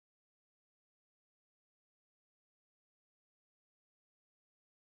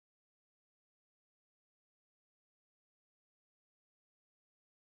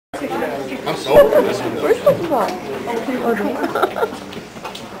I'm sober for this one. Where's the ball?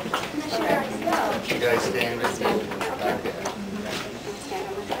 You guys stand with me.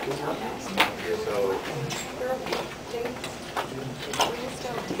 So,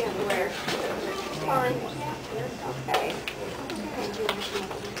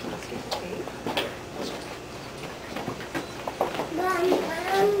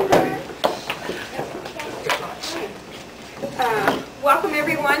 welcome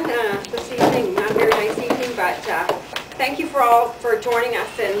everyone this evening. Not a very nice evening, but thank you for joining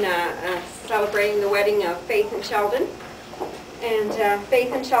us in celebrating the wedding of Faith and Sheldon. And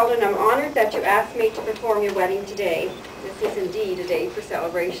Faith and Sheldon, I'm honored that you asked me to perform your wedding today. This is indeed a day for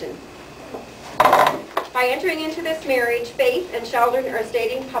celebration. By entering into this marriage, Faith and Sheldon are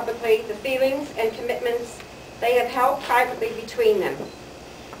stating publicly the feelings and commitments they have held privately between them.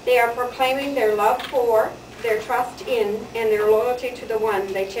 They are proclaiming their love for, their trust in, and their loyalty to the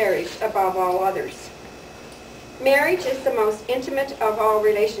one they cherish above all others. Marriage is the most intimate of all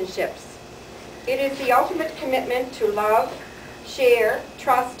relationships. It is the ultimate commitment to love, share,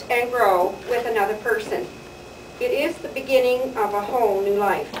 trust, and grow with another person. It is the beginning of a whole new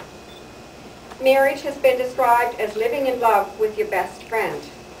life. Marriage has been described as living in love with your best friend.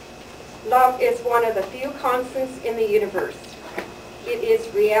 Love is one of the few constants in the universe. It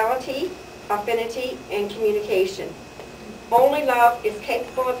is reality, affinity, and communication. Only love is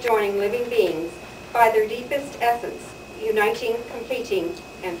capable of joining living beings by their deepest essence, uniting, completing,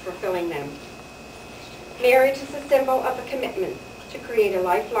 and fulfilling them. Marriage is a symbol of a commitment to create a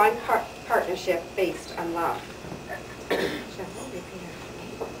lifelong partnership based on love.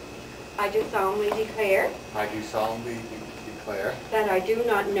 I do solemnly declare. I do solemnly declare. That I do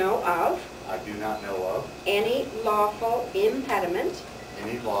not know of. I do not know of. Any lawful impediment.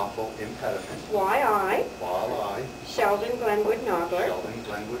 Any lawful impediment. While I. Sheldon Glenwood Nogler. Sheldon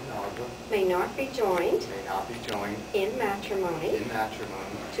Glenwood Nogler. May not be joined. May not be joined. In matrimony. In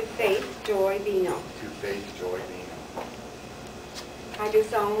matrimony. To Faith Joy Vino. To Faith Joy Vino. I do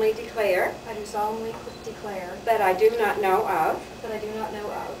solemnly declare. I do solemnly declare That I do not know of. that I do not know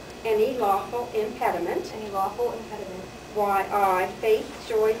of Any lawful impediment. any lawful impediment Why I, Faith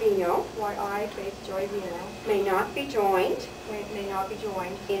Joy Vino. why I, Faith Joy Vino, May not be joined. may not be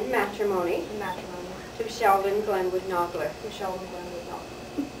joined In matrimony. in matrimony To Sheldon Glenwood Nogler. to Sheldon Glenwood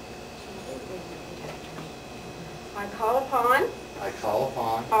Nogler. I call upon. I call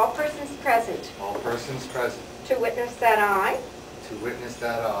upon All persons present. all persons present To witness that I. to witness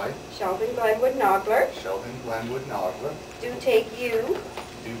that I, Sheldon Glenwood Nogler. Sheldon Glenwood Nogler, Do take you.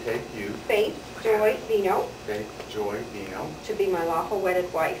 do take you, Faith Joy Vino. Faith Joy Vino, To be my lawful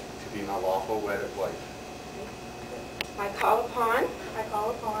wedded wife. to be my lawful wedded wife. I call upon. I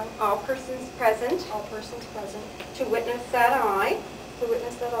call upon All persons present. all persons present To witness that I. to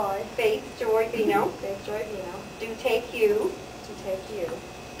witness that I, Faith Joy Vino. Faith Joy Vino, Do take you. to take you,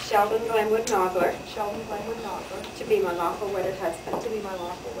 Sheldon Glenwood Nogler. Sheldon Glenwood Nogler, To be my lawful wedded husband. to be my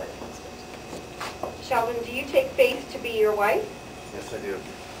lawful wedded husband. Sheldon, do you take Faith to be your wife? Yes, I do.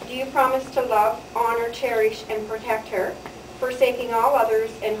 Do you promise to love, honor, cherish, and protect her, forsaking all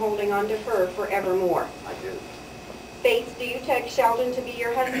others and holding on to her forevermore? I do. Faith, do you take Sheldon to be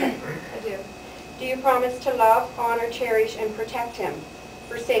your husband? I do. Do you promise to love, honor, cherish, and protect him,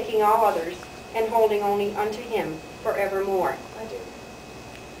 forsaking all others and holding only unto him forevermore? I do.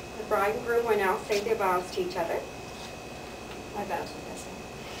 The bride and groom will now say their vows to each other. My vows are missing.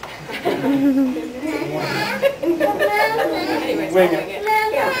 Anyways, Wing I'll it. wing it.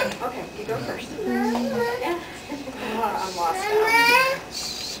 Yeah, okay, you go first. Yeah. I'm lost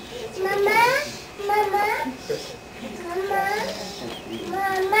now.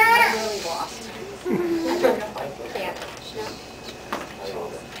 I'm really lost. Can't.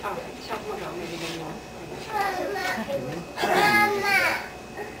 No. Okay, Sheldon will go, maybe one more.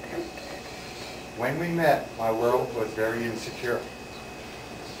 When we met, my world was very insecure.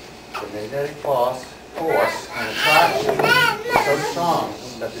 The magnetic force and attraction was so strong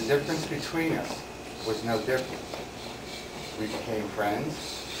that the difference between us was no different. We became friends,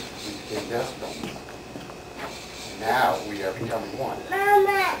 we became best friends. And now we are becoming one.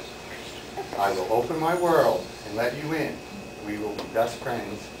 I will open my world and let you in. We will be best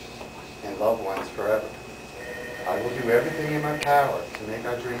friends and loved ones forever. I will do everything in my power to make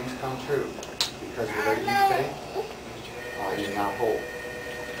our dreams come true, because without you, Faith, I am not whole.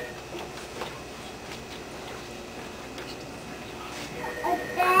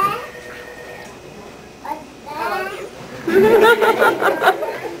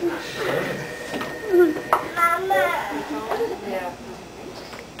 Yeah.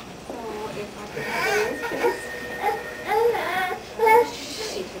 So if I could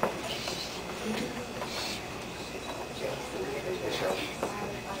please.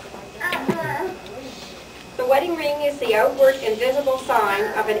 wedding ring is the outward and visible sign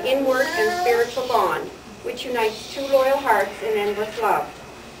of an inward and spiritual bond, which unites two loyal hearts in endless love.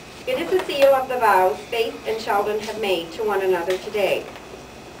 It is the seal of the vows Faith and Sheldon have made to one another today.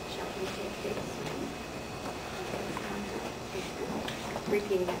 Sheldon, take this.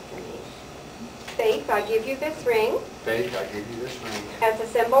 Repeating after me. Faith, I give you this ring Faith, I give you this ring as a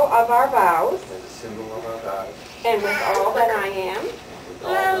symbol of our vows, as a symbol of our vows, and with all that I am, with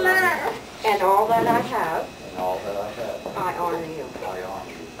all that I am, and all that I have, and all that I have, I honor you. I honor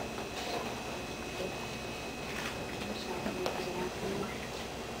you.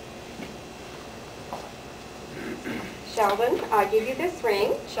 Sheldon, I give you this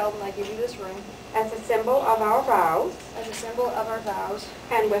ring Sheldon, I give you this ring as a symbol of our vows, as a symbol of our vows,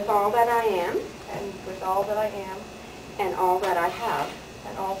 and with all that I am, and with all that I am, and all that I have,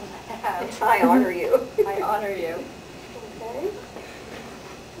 and all that I have, I honor you. I honor you. Okay.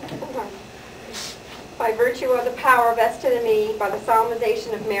 By virtue of the power vested in me by the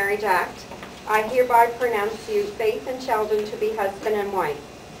Solemnization of Marriage Act, I hereby pronounce you, Faith and Sheldon, to be husband and wife.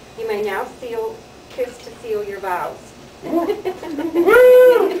 You may now kiss to seal your vows. Okay.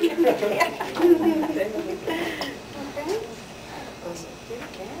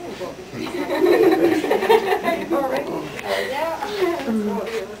 All right. Yeah.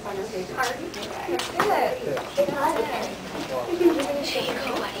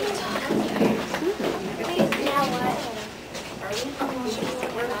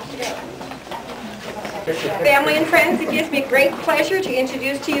 Family and friends, it gives me great pleasure to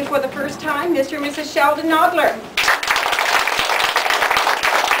introduce to you for the first time Mr. and Mrs. Sheldon Nodler.